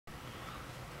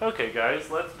Okay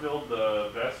guys, let's build the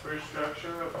VSEPR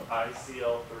structure of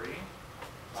ICl3,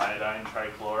 iodine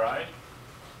trichloride.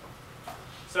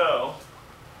 So,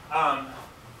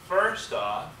 first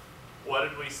off, what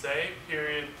did we say?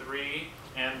 Period 3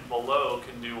 and below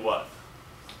can do what?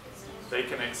 They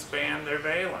can expand their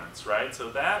valence, right?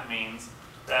 So that means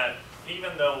that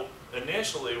even though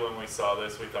initially when we saw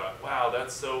this we thought, wow,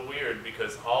 that's so weird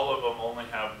because all of them only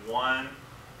have one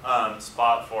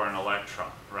spot for an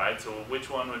electron, right? So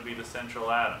which one would be the central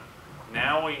atom?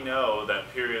 Now we know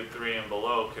that period 3 and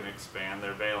below can expand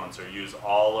their valence or use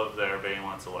all of their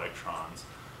valence electrons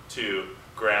to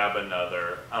grab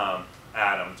another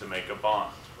atom to make a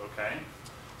bond, okay?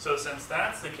 So since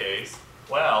that's the case,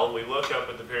 well, we look up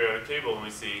at the periodic table and we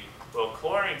see, well,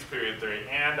 chlorine's period 3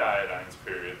 and iodine's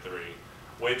period 3.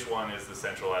 Which one is the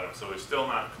central atom? So we're still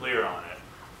not clear on it.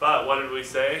 But what did we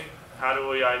say? How do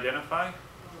we identify?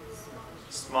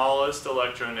 Smallest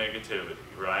electronegativity,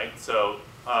 right? So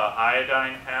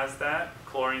iodine has that.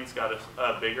 Chlorine's got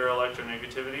a bigger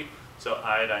electronegativity. So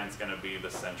iodine's going to be the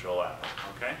central atom,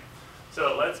 okay?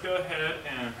 So let's go ahead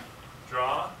and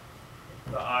draw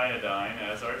the iodine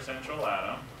as our central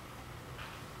atom.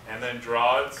 And then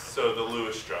draw its, so the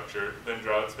Lewis structure, then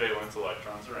draw its valence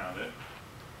electrons around it.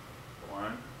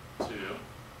 1, 2,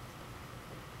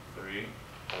 3,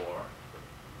 4,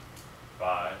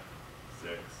 5,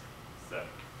 6, 7.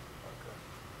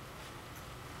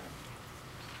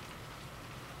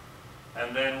 Okay.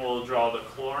 And then we'll draw the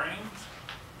chlorines.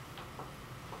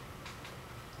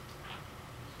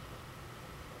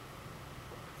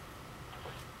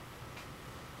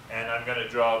 And I'm going to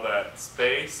draw that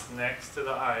space next to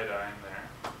the iodine there.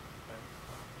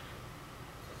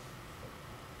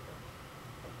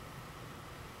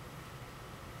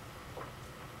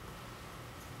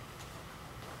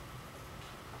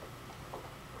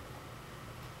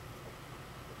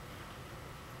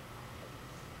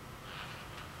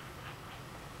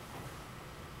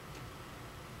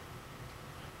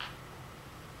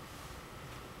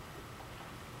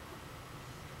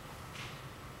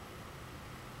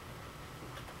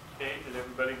 Okay, did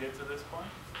everybody get to this point?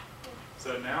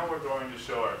 So now we're going to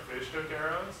show our fishhook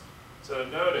arrows. So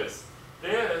notice,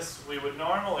 this we would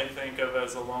normally think of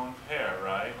as a lone pair,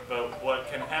 right? But what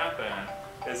can happen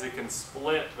is it can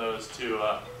split those two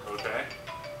up, okay?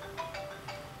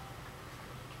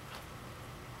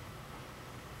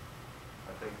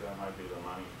 I think that might be the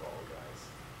money call,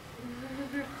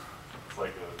 guys. It's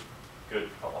like a good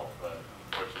call, but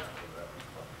unfortunately that didn't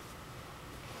play.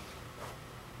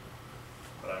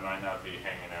 But I might not be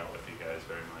hanging out with you guys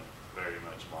very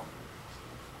much longer.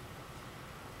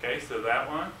 Okay, so that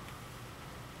one,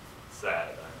 sad,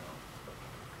 I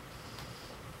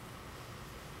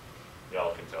know.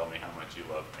 Y'all can tell me how much you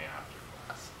love me after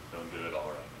class. Don't do it all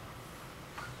right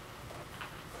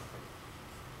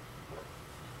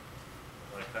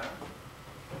now. Like that?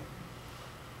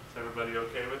 Is everybody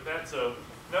okay with that? So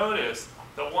notice,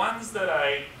 the ones that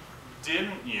I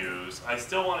didn't use, I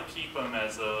still want to keep them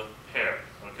as a pair,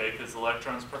 okay, because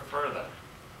electrons prefer that.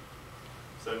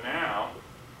 So now,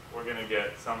 we're going to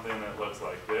get something that looks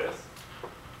like this.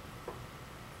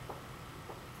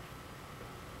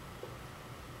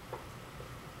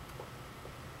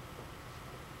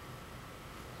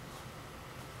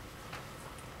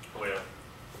 With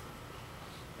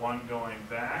one going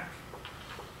back.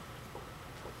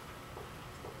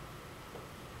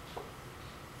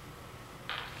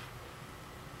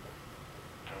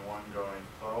 And one going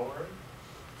forward.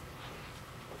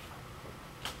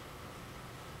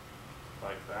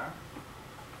 Like that.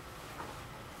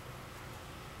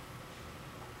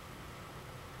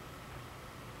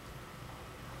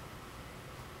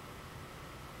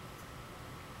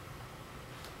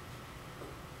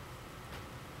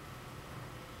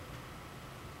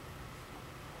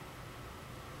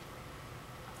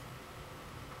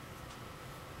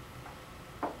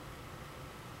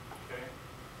 Okay,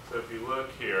 so if you look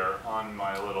here on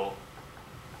my little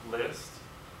list,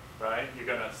 right, you're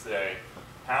going to say,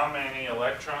 how many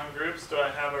electron groups do I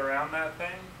have around that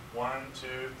thing? 1, 2,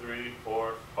 3,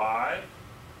 4, 5.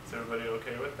 Is everybody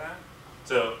okay with that?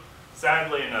 So,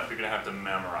 sadly enough, you're going to have to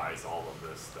memorize all of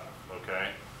this stuff, okay?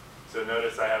 So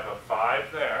notice I have a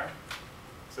 5 there.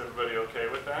 Is everybody okay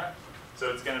with that? So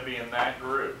it's going to be in that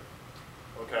group,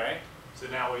 okay? So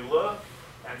now we look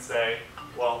and say,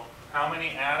 well, how many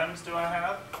atoms do I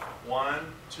have? 1,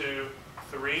 2,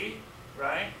 3,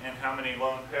 right? And how many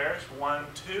lone pairs? 1,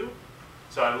 2.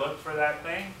 So I look for that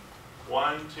thing,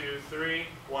 1, 2, 3,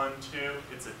 1, 2,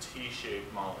 it's a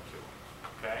T-shaped molecule,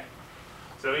 okay?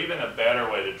 So even a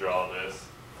better way to draw this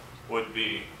would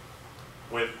be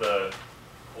with the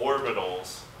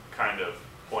orbitals kind of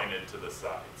pointed to the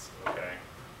sides, okay?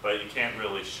 But you can't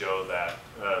really show that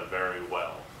very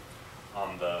well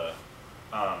on the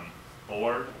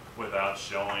board without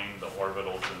showing the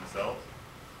orbitals themselves.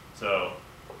 So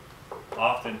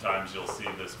oftentimes you'll see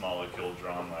this molecule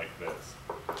drawn like this.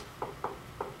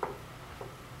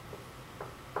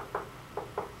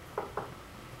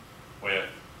 With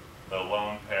the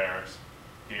lone pairs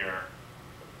here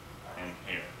and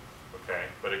here, okay?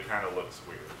 But it kind of looks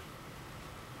weird,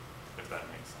 if that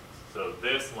makes sense. So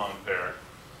this lone pair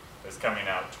is coming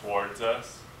out towards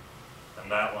us,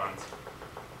 and that one's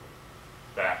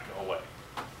back away.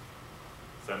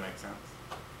 Does that make sense?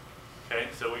 Okay,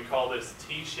 so we call this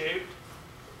T-shaped.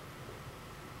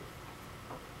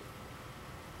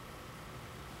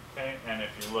 Okay, and if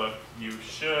you look, you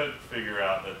should figure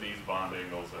out that these bond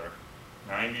angles are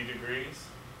 90 degrees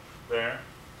there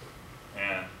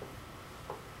and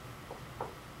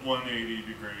 180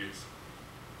 degrees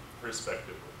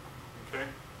respectively. Okay?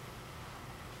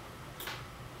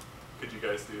 Could you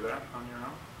guys do that on your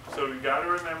own? So you got to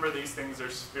remember these things are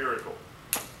spherical.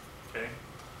 Okay?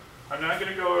 I'm not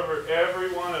going to go over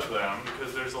every one of them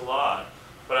because there's a lot,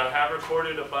 but I have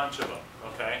recorded a bunch of them.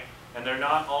 Okay? And they're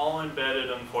not all embedded,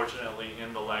 unfortunately,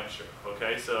 in the lecture.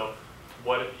 Okay? So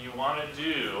what you want to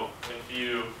do, if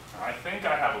you, I think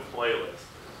I have a playlist,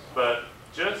 but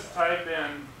just type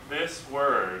in this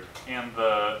word in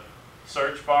the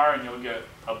search bar and you'll get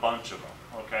a bunch of them.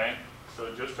 Okay?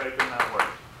 So just type in that word.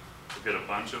 You'll get a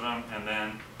bunch of them, and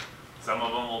then some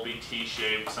of them will be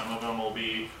T-shaped, some of them will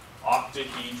be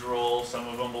octahedral, some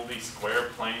of them will be square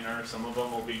planar, some of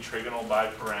them will be trigonal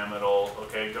bipyramidal.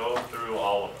 Okay, go through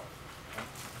all of them. Okay?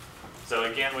 So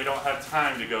again, we don't have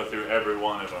time to go through every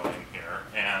one of them in here,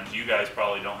 and you guys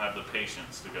probably don't have the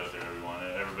patience to go through every one.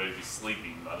 Everybody'd be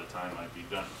sleeping by the time I'd be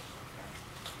done.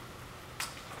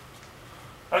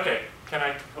 Okay,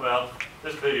 well,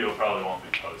 this video probably won't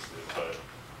be posted, but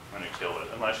I'm going to kill it,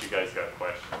 unless you guys got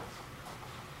questions.